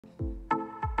Hey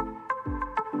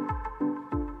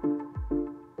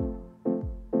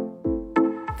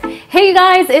you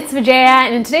guys, it's Vijaya,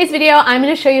 and in today's video I'm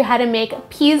going to show you how to make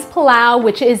peas pulao,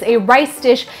 which is a rice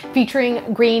dish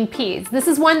featuring green peas. This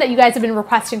is one that you guys have been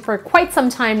requesting for quite some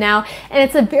time now, and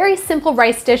it's a very simple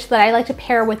rice dish that I like to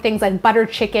pair with things like butter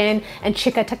chicken and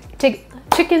chicken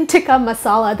tikka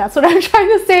masala, that's what I'm trying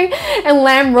to say, and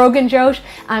Lamb Rogan Josh.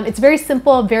 It's very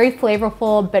simple, very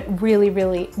flavorful, but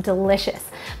really delicious.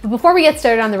 But before we get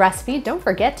started on the recipe, don't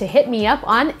forget to hit me up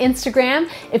on Instagram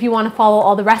if you want to follow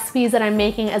all the recipes that I'm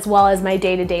making as well as my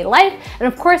day-to-day life.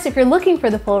 And of course, if you're looking for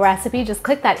the full recipe, just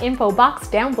click that info box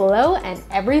down below and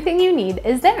everything you need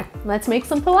is there. Let's make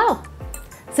some pulao.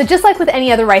 So just like with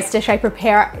any other rice dish I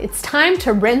prepare, it's time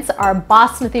to rinse our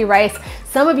basmati rice.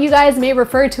 Some of you guys may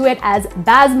refer to it as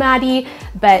basmati,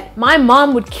 but my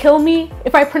mom would kill me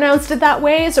if I pronounced it that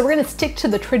way, so we're gonna stick to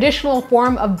the traditional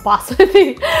form of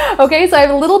basmati. Okay, so I have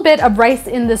a little bit of rice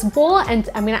in this bowl, and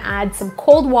I'm gonna add some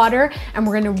cold water, and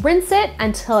we're gonna rinse it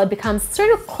until it becomes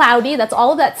sort of cloudy. That's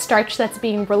all of that starch that's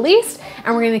being released,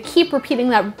 and we're gonna keep repeating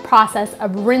that process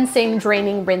of rinsing,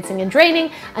 draining, rinsing, and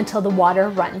draining until the water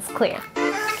runs clear.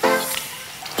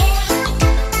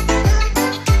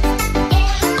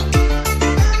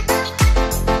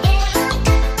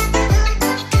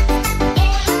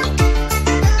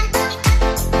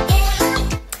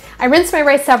 I rinsed my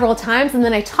rice several times and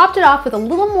then I topped it off with a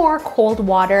little more cold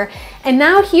water. And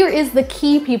now here is the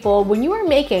key, people. When you are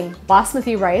making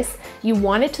basmati rice, you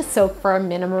want it to soak for a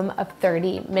minimum of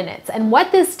 30 minutes. And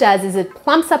what this does is it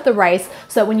plumps up the rice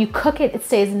so that when you cook it, it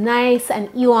stays nice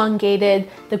and elongated,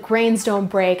 the grains don't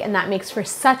break, and that makes for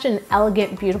such an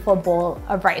elegant, beautiful bowl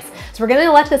of rice. So we're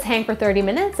gonna let this hang for 30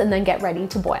 minutes and then get ready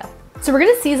to boil. So we're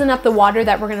gonna season up the water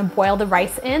that we're gonna boil the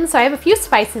rice in. So I have a few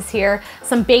spices here,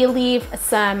 some bay leaf,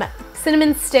 some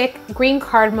cinnamon stick, green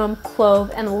cardamom,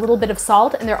 clove, and a little bit of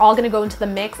salt, and they're all gonna go into the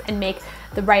mix and make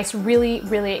the rice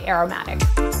really aromatic.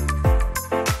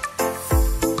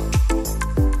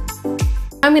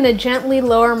 I'm gonna gently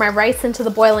lower my rice into the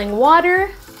boiling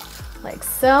water, like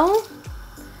so.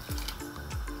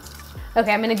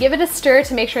 Okay, I'm gonna give it a stir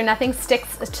to make sure nothing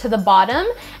sticks to the bottom.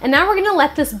 And now we're gonna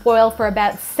let this boil for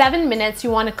about 7 minutes.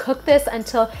 You wanna cook this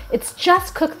until it's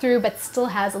just cooked through but still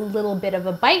has a little bit of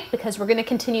a bite, because we're gonna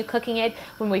continue cooking it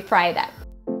when we fry it up.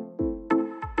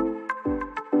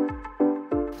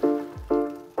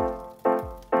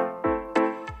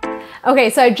 Okay,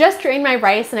 so I just drained my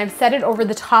rice and I've set it over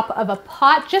the top of a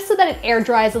pot just so that it air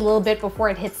dries a little bit before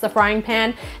it hits the frying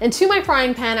pan. And to my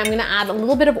frying pan, I'm gonna add a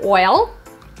little bit of oil.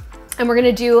 And we're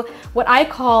gonna do what I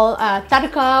call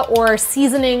tadka, or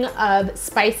seasoning of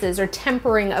spices, or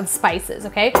tempering of spices,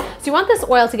 okay? So you want this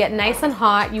oil to get nice and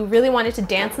hot. You really want it to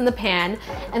dance in the pan.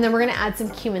 And then we're gonna add some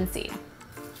cumin seed.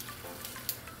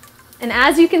 And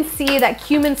as you can see, that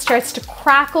cumin starts to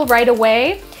crackle right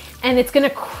away, and it's gonna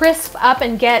crisp up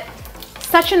and get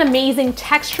such an amazing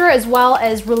texture, as well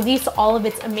as release all of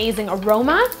its amazing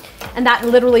aroma. And that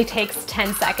literally takes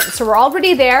 10 seconds. So we're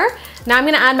already there. Now I'm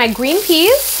gonna add my green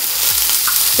peas.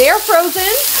 They are frozen.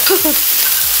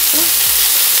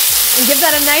 And give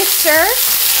that a nice stir.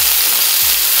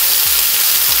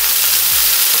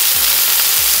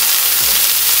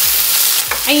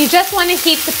 And you just want to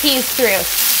heat the peas through.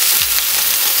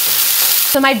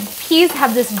 So my peas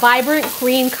have this vibrant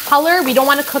green color. We don't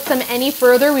want to cook them any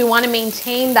further. We want to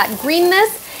maintain that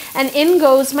greenness. And in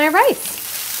goes my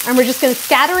rice. And we're just going to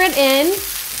scatter it in,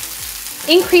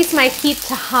 increase my heat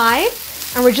to high,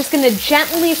 and we're just gonna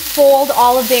gently fold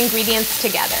all of the ingredients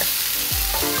together.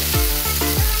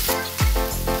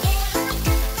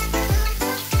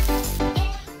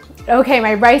 Okay,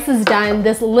 my rice is done.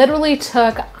 This literally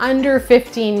took under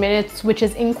 15 minutes, which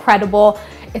is incredible.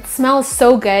 It smells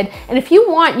so good. And if you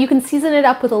want, you can season it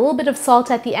up with a little bit of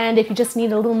salt at the end if you just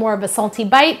need a little more of a salty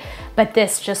bite, but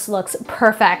this just looks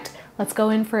perfect. Let's go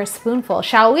in for a spoonful,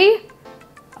 shall we?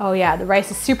 Oh yeah, the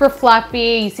rice is super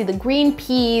fluffy. You see the green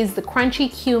peas, the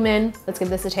crunchy cumin. Let's give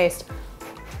this a taste.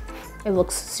 It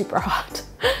looks super hot.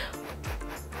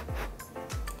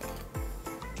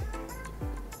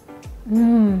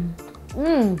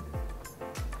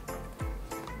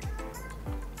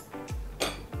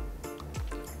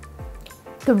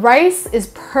 The rice is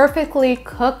perfectly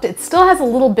cooked. It still has a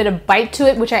little bit of bite to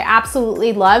it, which I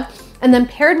absolutely love. And then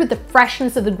paired with the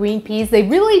freshness of the green peas, they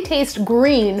really taste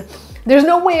green. There's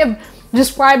no way of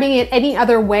describing it any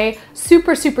other way.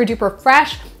 Super duper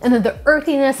fresh. And then the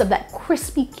earthiness of that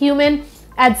crispy cumin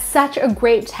adds such a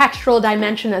great textural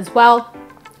dimension as well.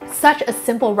 Such a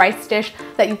simple rice dish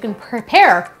that you can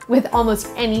prepare with almost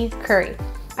any curry.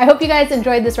 I hope you guys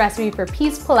enjoyed this recipe for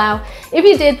peas pulao. If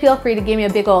you did, feel free to give me a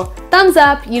big ol' thumbs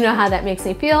up. You know how that makes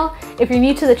me feel. If you're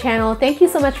new to the channel, thank you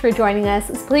so much for joining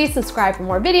us. Please subscribe for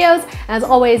more videos. As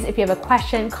always, if you have a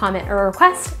question, comment, or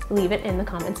request, leave it in the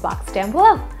comments box down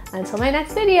below. Until my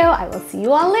next video, I will see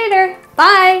you all later.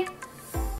 Bye!